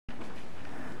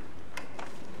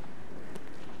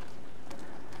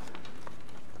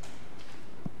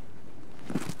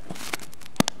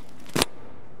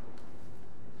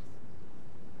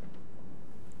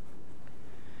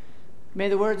May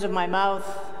the words of my mouth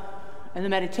and the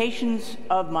meditations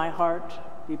of my heart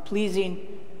be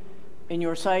pleasing in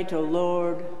your sight, O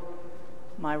Lord,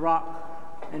 my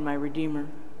rock and my redeemer.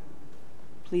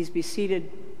 Please be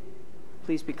seated.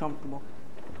 Please be comfortable.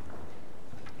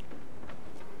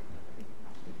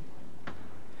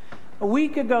 A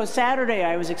week ago Saturday,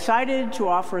 I was excited to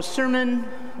offer a sermon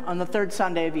on the third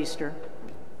Sunday of Easter.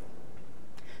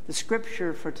 The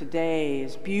scripture for today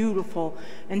is beautiful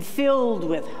and filled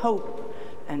with hope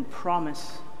and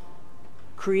promise,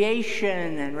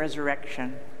 creation and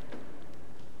resurrection.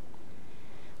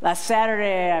 Last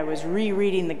Saturday, I was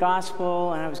rereading the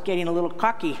gospel and I was getting a little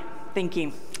cocky,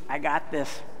 thinking, I got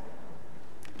this.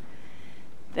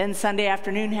 Then Sunday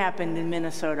afternoon happened in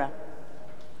Minnesota,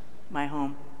 my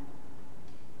home.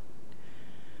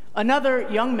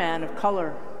 Another young man of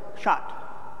color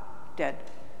shot, dead.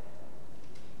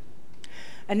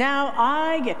 And now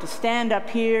I get to stand up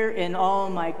here in all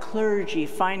my clergy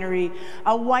finery,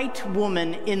 a white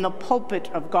woman in the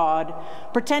pulpit of God,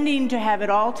 pretending to have it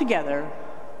all together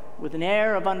with an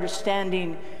air of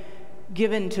understanding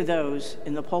given to those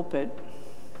in the pulpit.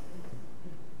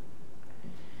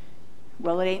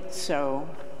 Well, it ain't so.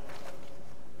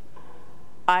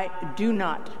 I do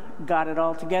not got it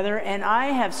all together, and I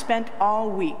have spent all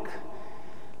week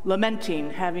lamenting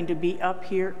having to be up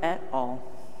here at all.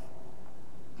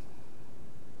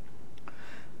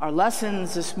 Our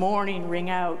lessons this morning ring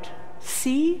out,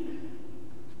 see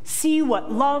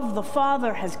what love the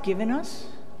Father has given us,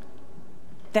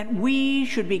 that we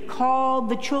should be called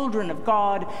the children of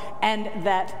God, and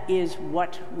that is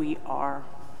what we are.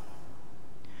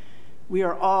 We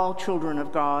are all children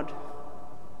of God,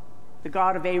 the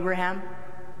God of Abraham,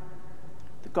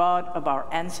 the God of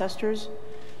our ancestors.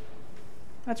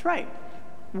 That's right,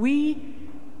 we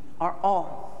are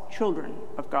all children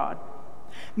of God.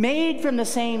 Made from the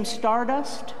same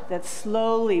stardust that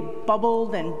slowly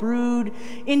bubbled and brewed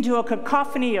into a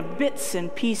cacophony of bits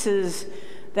and pieces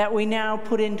that we now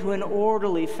put into an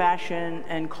orderly fashion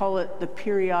and call it the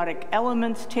periodic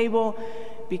elements table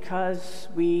because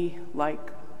we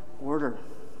like order.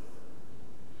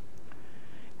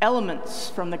 Elements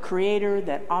from the Creator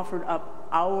that offered up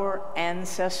our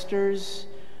ancestors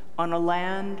on a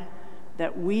land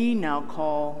that we now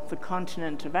call the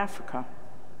continent of Africa.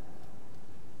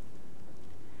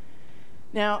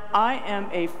 Now, I am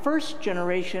a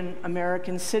first-generation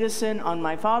American citizen on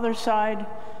my father's side,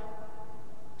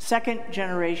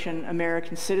 second-generation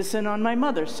American citizen on my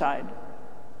mother's side.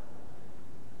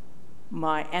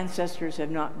 My ancestors have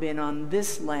not been on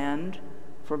this land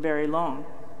for very long.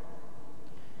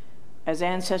 As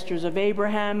ancestors of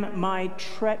Abraham, my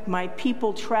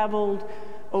people traveled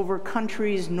over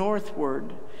countries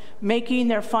northward, making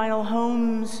their final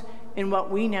homes in what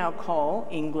we now call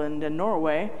England and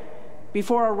Norway,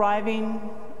 before arriving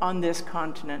on this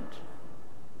continent.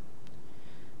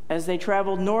 As they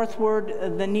traveled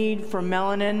northward, the need for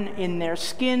melanin in their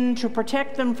skin to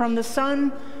protect them from the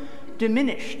sun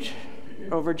diminished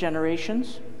over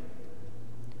generations.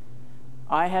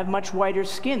 I have much whiter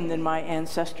skin than my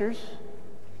ancestors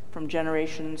from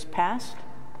generations past,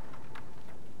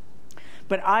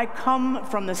 but I come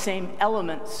from the same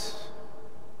elements,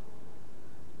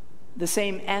 the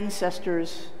same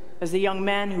ancestors as the young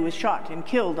man who was shot and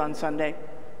killed on Sunday.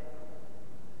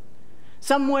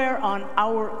 Somewhere on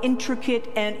our intricate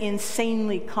and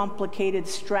insanely complicated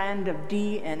strand of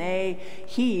DNA,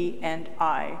 he and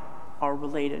I are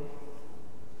related.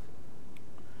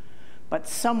 But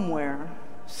somewhere,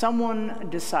 someone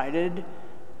decided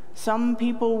some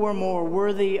people were more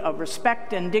worthy of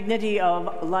respect and dignity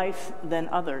of life than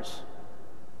others.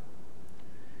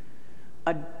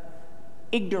 An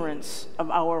ignorance of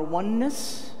our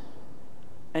oneness,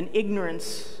 an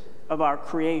ignorance of our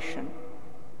creation.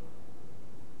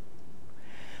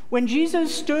 When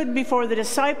Jesus stood before the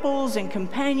disciples and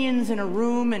companions in a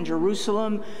room in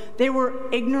Jerusalem, they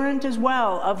were ignorant as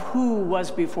well of who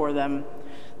was before them.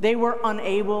 They were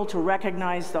unable to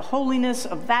recognize the holiness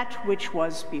of that which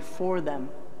was before them.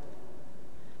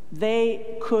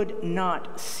 They could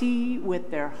not see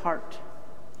with their heart.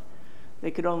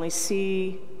 They could only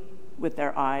see with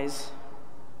their eyes.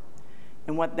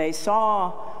 And what they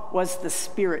saw was the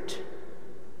Spirit,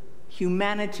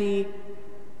 humanity,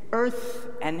 earth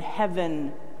and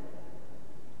heaven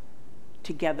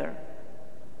together.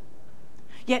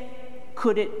 Yet,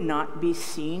 could it not be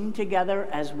seen together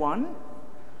as one?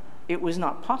 It was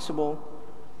not possible.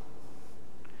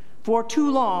 For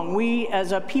too long, we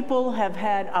as a people have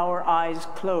had our eyes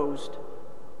closed.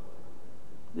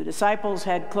 The disciples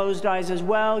had closed eyes as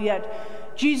well,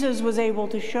 yet Jesus was able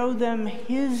to show them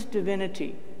his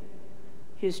divinity,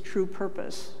 his true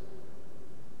purpose,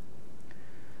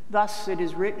 Thus it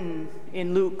is written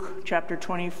in Luke chapter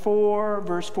 24,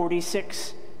 verse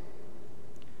 46.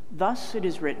 Thus it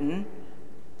is written,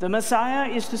 the Messiah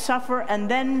is to suffer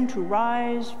and then to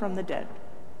rise from the dead.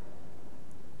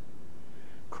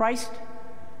 Christ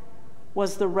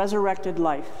was the resurrected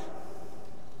life,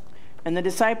 and the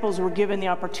disciples were given the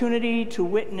opportunity to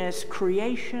witness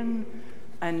creation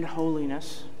and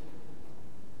holiness.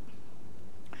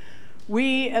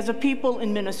 We, as a people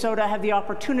in Minnesota, have the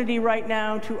opportunity right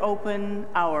now to open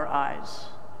our eyes.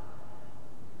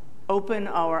 Open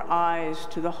our eyes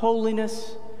to the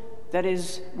holiness that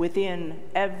is within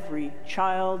every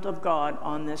child of God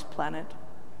on this planet,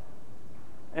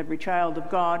 every child of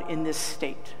God in this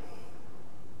state.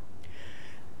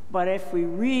 But if we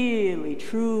really,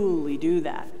 truly do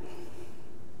that,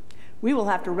 we will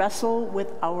have to wrestle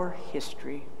with our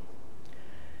history,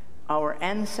 our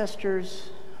ancestors,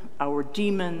 our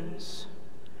demons,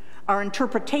 our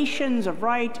interpretations of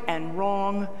right and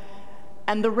wrong,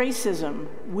 and the racism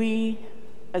we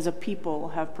as a people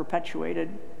have perpetuated.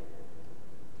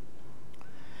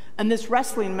 And this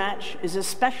wrestling match is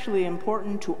especially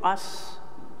important to us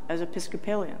as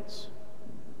Episcopalians.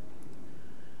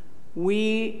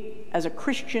 We, as a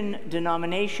Christian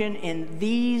denomination in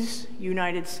these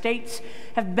United States,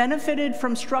 have benefited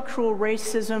from structural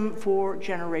racism for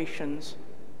generations.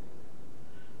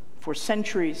 For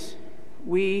centuries,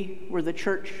 we were the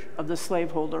church of the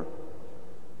slaveholder.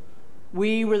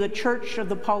 We were the church of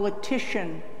the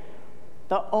politician,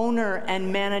 the owner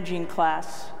and managing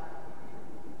class.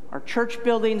 Our church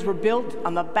buildings were built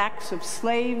on the backs of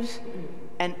slaves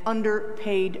and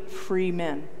underpaid free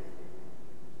men.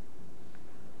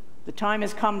 The time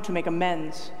has come to make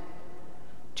amends,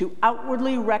 to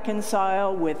outwardly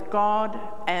reconcile with God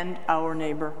and our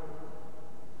neighbor.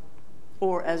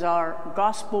 Or, as our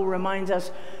gospel reminds us,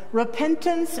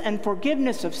 repentance and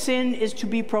forgiveness of sin is to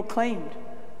be proclaimed.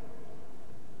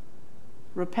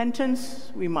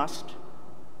 Repentance, we must.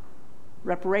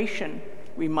 Reparation,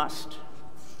 we must.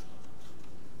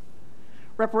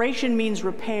 Reparation means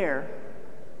repair,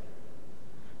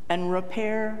 and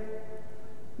repair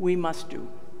we must do.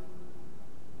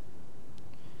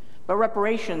 But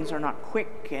reparations are not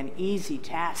quick and easy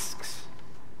tasks.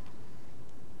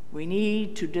 We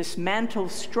need to dismantle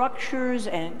structures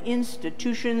and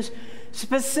institutions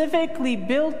specifically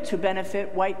built to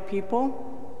benefit white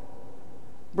people,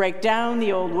 break down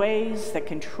the old ways that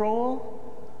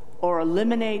control or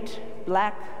eliminate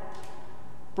Black,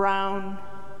 Brown,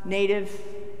 Native,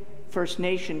 First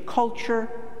Nation culture,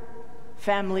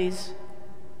 families,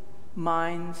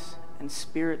 minds, and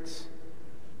spirits.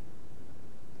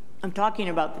 I'm talking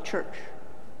about the church.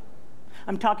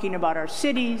 I'm talking about our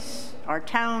cities, our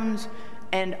towns,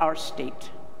 and our state.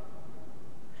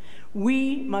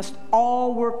 We must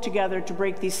all work together to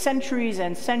break these centuries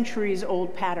and centuries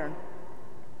old pattern,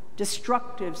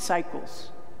 destructive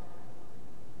cycles.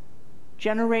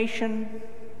 Generation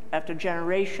after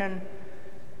generation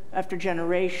after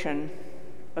generation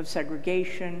of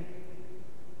segregation,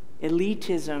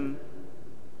 elitism,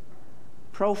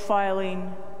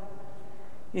 profiling,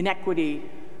 inequity,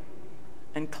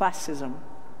 and classism.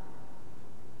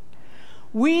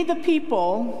 We, the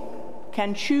people,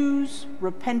 can choose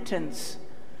repentance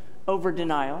over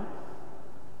denial.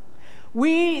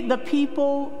 We, the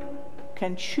people,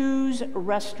 can choose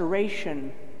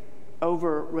restoration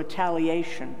over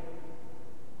retaliation.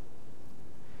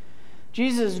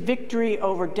 Jesus' victory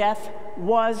over death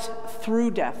was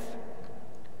through death.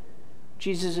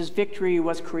 Jesus' victory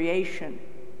was creation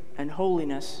and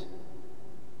holiness,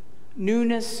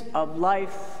 newness of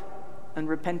life and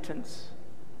repentance.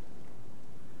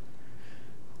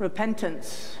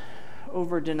 Repentance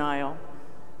over denial.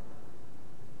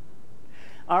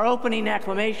 Our opening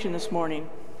acclamation this morning,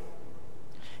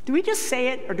 do we just say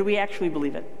it or do we actually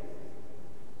believe it?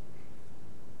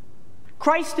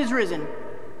 Christ is risen.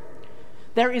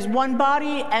 There is one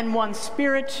body and one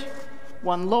Spirit,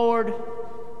 one Lord,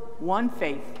 one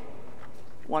faith,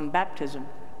 one baptism.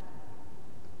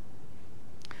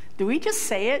 Do we just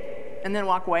say it and then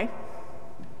walk away?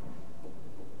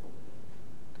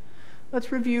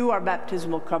 Let's review our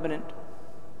baptismal covenant.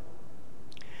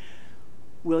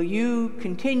 Will you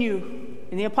continue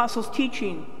in the apostles'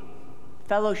 teaching,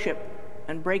 fellowship,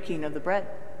 and breaking of the bread?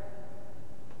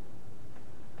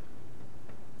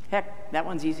 Heck, that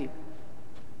one's easy.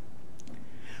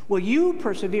 Will you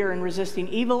persevere in resisting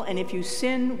evil, and if you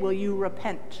sin, will you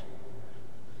repent?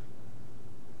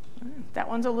 That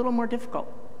one's a little more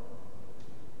difficult.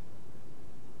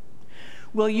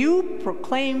 Will you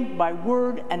proclaim by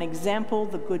word and example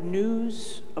the good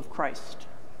news of Christ?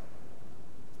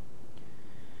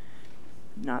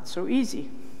 Not so easy.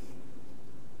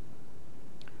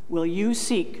 Will you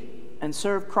seek and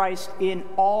serve Christ in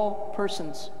all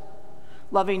persons,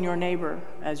 loving your neighbor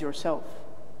as yourself?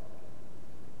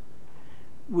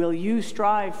 Will you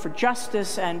strive for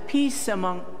justice and peace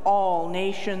among all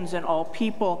nations and all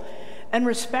people, and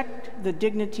respect the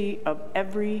dignity of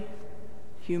every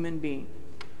human being?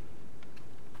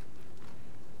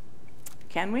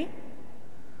 Can we?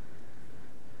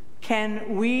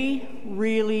 Can we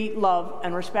really love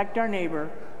and respect our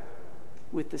neighbor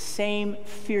with the same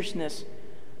fierceness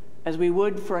as we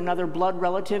would for another blood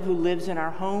relative who lives in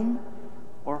our home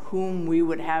or whom we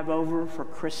would have over for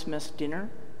Christmas dinner?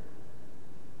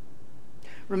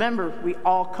 Remember, we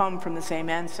all come from the same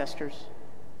ancestors,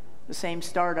 the same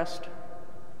stardust.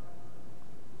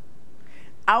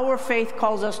 Our faith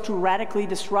calls us to radically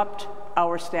disrupt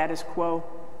our status quo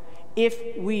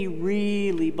if we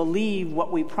really believe what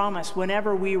we promise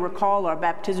whenever we recall our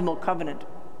baptismal covenant.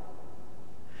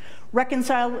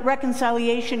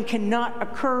 Reconciliation cannot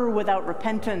occur without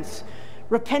repentance.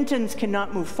 Repentance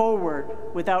cannot move forward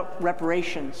without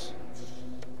reparations.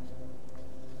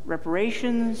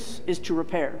 Reparations is to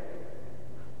repair.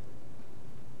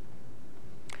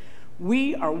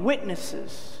 We are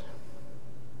witnesses.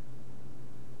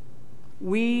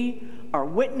 We are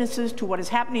witnesses to what is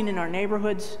happening in our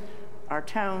neighborhoods, our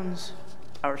towns,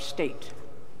 our state.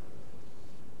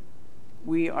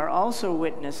 We are also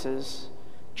witnesses,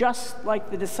 just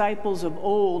like the disciples of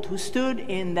old who stood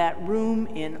in that room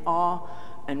in awe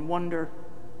and wonder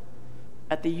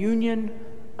at the union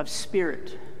of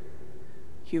spirit,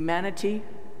 humanity,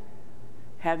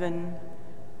 heaven,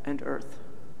 and earth.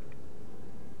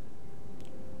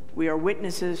 We are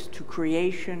witnesses to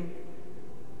creation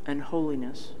and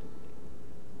holiness.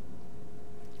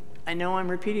 I know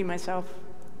I'm repeating myself,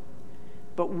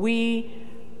 but we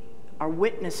are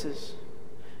witnesses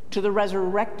to the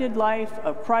resurrected life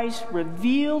of Christ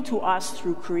revealed to us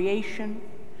through creation,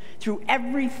 through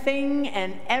everything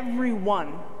and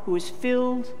everyone who is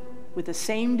filled with the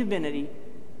same divinity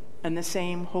and the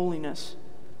same holiness.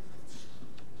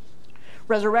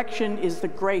 Resurrection is the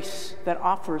grace that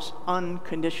offers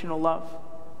unconditional love.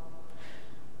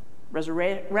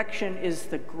 Resurrection is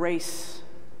the grace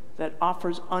that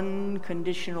offers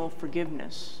unconditional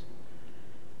forgiveness.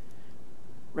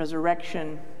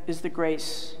 Resurrection is the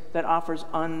grace that offers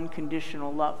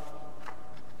unconditional love.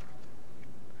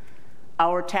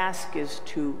 Our task is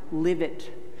to live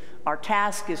it. Our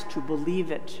task is to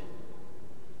believe it.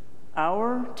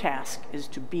 Our task is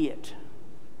to be it.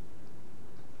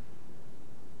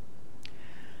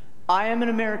 I am an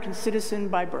American citizen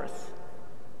by birth.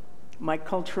 My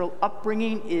cultural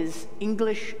upbringing is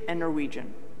English and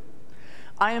Norwegian.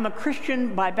 I am a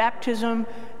Christian by baptism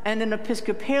and an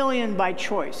Episcopalian by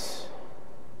choice.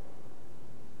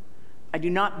 I do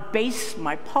not base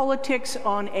my politics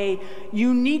on a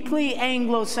uniquely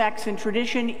Anglo-Saxon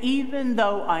tradition, even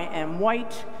though I am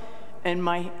white and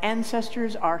my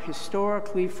ancestors are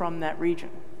historically from that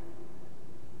region.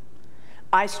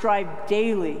 I strive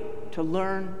daily to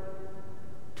learn,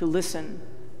 to listen,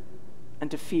 and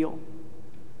to feel.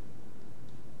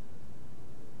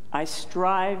 I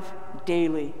strive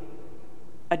daily,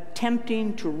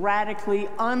 attempting to radically,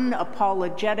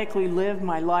 unapologetically live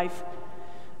my life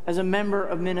as a member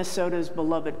of Minnesota's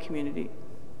beloved community,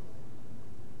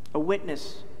 a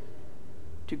witness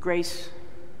to grace,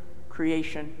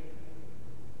 creation,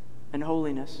 and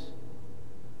holiness.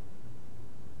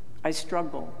 I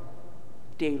struggle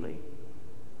daily.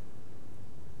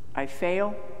 I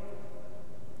fail.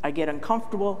 I get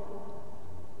uncomfortable.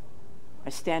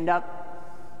 I stand up,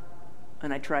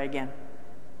 and I try again.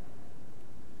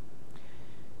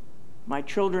 My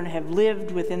children have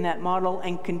lived within that model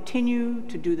and continue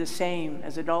to do the same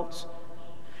as adults,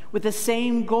 with the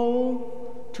same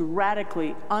goal to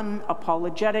radically,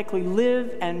 unapologetically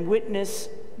live and witness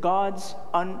God's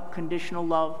unconditional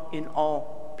love in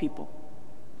all people.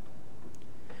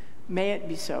 May it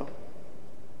be so.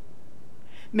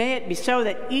 May it be so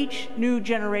that each new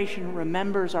generation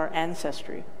remembers our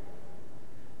ancestry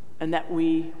and that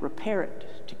we repair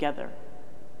it together.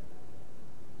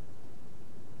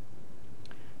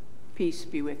 Peace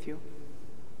be with you.